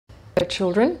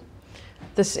children.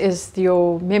 This is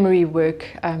your memory work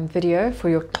video for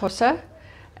your Xhosa,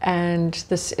 and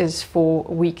this is for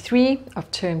week 3 of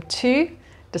term 2,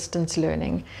 distance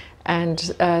learning. And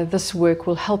this work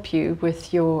will help you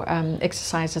with your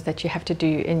exercises that you have to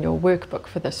do in your workbook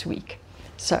for this week.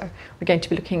 So we're going to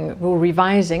be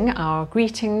revising our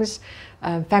greetings,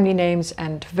 family names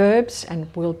and verbs, and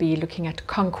we'll be looking at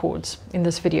concords in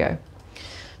this video.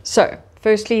 So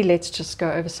firstly, let's just go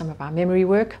over some of our memory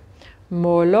work.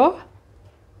 Molo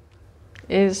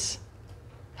is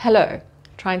hello.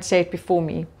 Try and say it before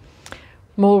me.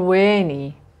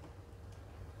 Molweni.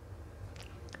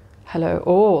 Hello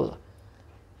all.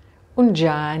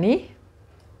 Unjani.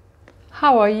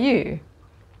 How are you?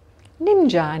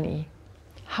 Ninjani.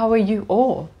 How are you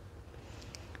all?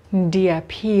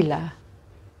 Ndiyaphila.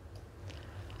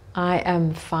 I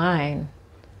am fine.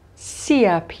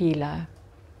 Siyaphila.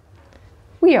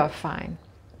 We are fine.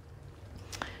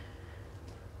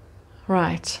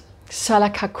 Right.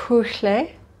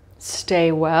 Salakakushle.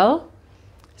 Stay well.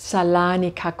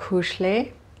 Salani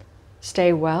kakushle.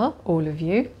 Stay well, all of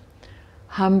you.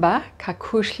 Hamba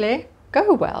kakushle.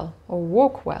 Go well or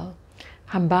walk well.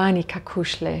 Hambani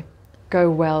kakushle. Go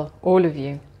well, all of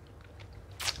you.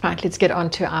 Right, let's get on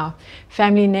to our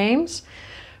family names.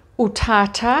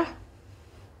 Utata,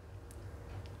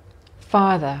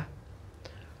 father.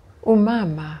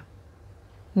 Umama,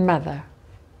 mother.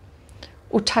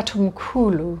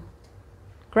 Utatumkulu,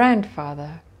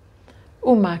 grandfather.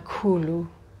 Umakhulu,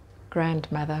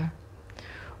 grandmother.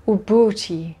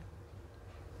 Ubuti,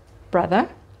 brother.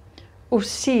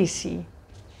 Usisi,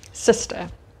 sister.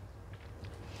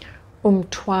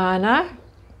 Umtwana,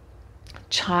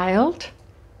 child.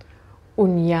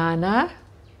 Unyana,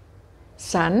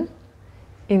 son.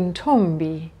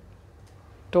 Intombi,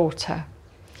 daughter.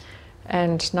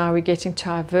 And now we're getting to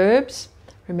our verbs.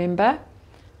 Remember,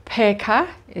 pheka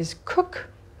is cook.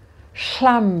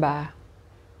 Shlamba,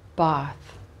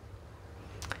 bath.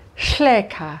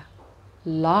 Shleka,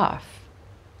 laugh.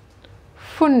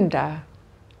 Funda,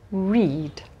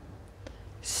 read.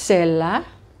 Sela,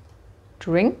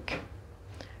 drink.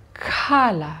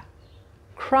 Khala,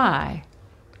 cry.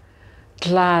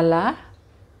 Dlala,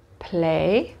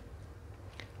 play.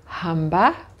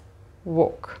 Hamba,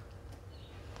 walk.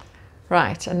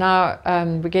 Right, and now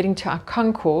we're getting to our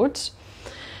concords.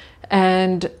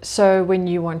 And so when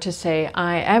you want to say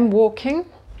I am walking,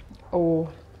 or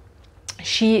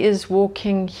she is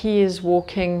walking, he is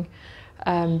walking,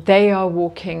 they are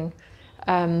walking,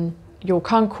 your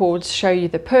concords show you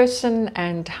the person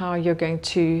and how you're going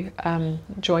to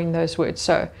join those words.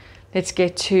 So let's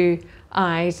get to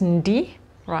I's ndi.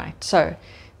 Right, so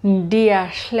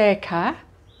ndiyahleka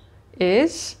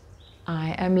is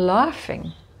I am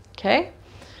laughing. Okay,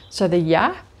 so the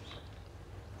ya,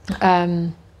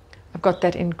 I've got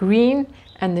that in green,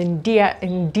 and then dia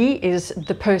in D is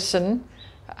the person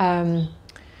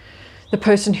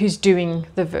who's doing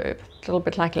the verb, a little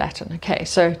bit like Latin. Okay,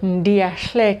 so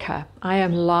ndiyahleka, I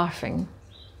am laughing.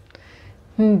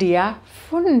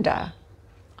 Ndiyafunda,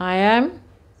 I am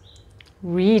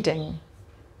reading.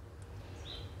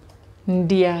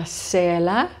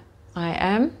 Ndiyasela, I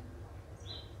am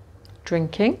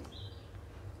drinking.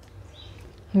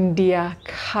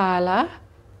 Ndiyakhala,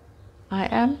 I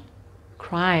am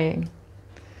crying.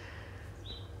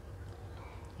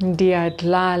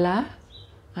 Ndiyadlala,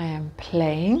 I am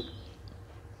playing.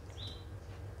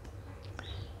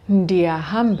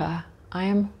 Ndiyahamba, I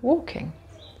am walking.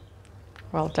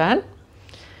 Well done.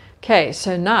 Okay,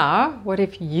 so now what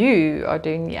if you are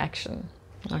doing the action?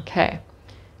 Okay.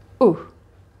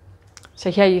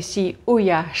 So here you see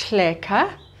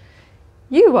uyahleka,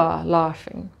 you are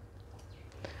laughing.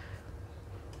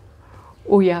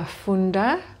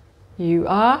 Uyafunda, you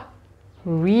are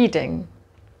reading.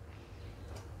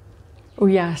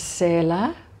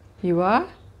 Uyasela, you are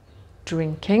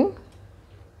drinking.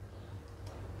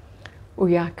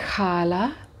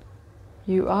 Uyakhala,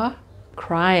 you are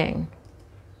crying.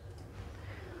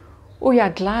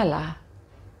 Uyadlala,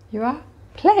 you are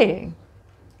playing.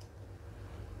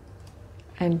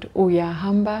 And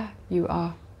uyahamba, you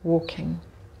are walking.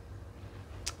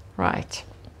 Right.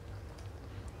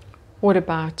 What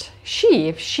about she,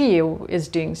 if she is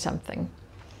doing something?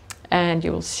 And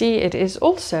you will see it is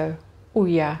also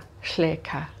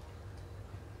uyahleka.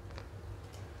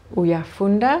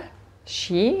 Uyafunda,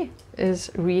 she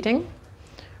is reading.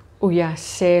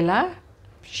 Uyasela,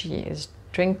 she is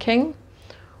drinking.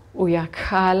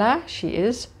 Uyakhala, she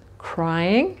is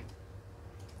crying.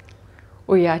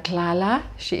 Uyadlala,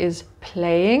 she is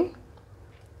playing.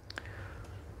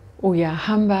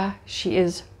 Uyahamba, she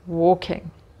is walking.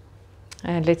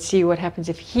 And let's see what happens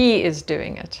if he is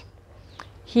doing it.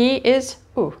 He is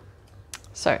u.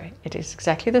 So it is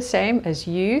exactly the same as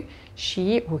you,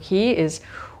 she, or he is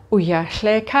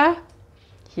uyahleka,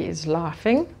 he is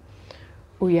laughing.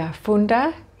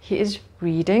 Uyafunda, he is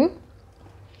reading.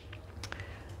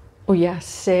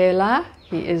 Uyasela,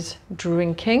 he is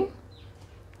drinking.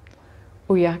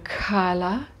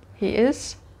 Uyakhala, he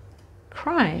is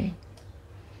crying.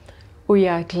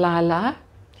 Uyadlala,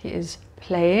 he is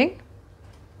playing.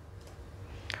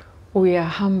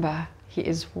 Uyahamba, he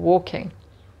is walking.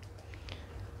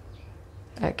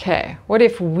 Okay, what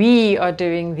if we are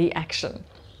doing the action?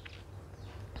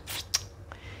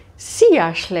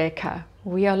 Siyahleka,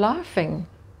 we are laughing.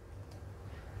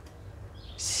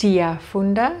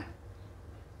 Siyafunda,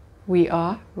 we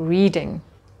are reading.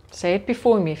 Say it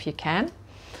before me if you can.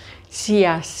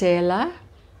 Siyasela,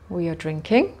 we are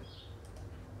drinking.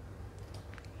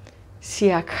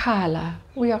 Siyakhala,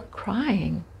 we are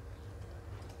crying.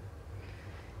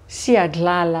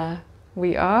 Siyadlala,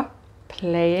 we are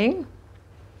playing.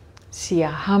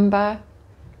 Siyahamba,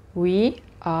 we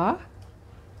are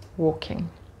walking.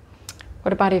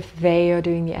 What about if they are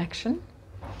doing the action?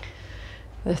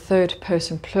 The third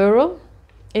person plural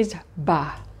is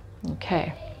ba.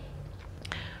 Okay.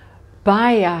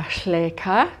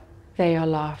 Bayahleka, they are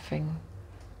laughing.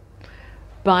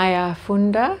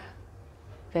 Bayafunda,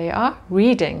 they are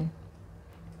reading.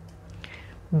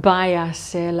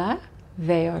 Bayasela,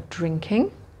 they are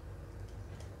drinking.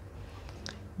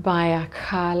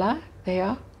 Bayakhala, they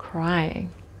are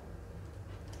crying.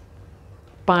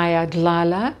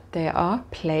 Bayadlala, they are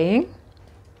playing.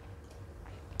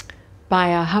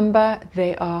 Bayahamba,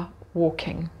 they are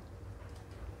walking.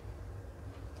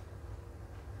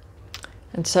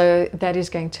 And so that is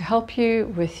going to help you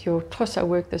with your Xhosa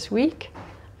work this week,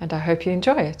 and I hope you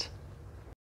enjoy it.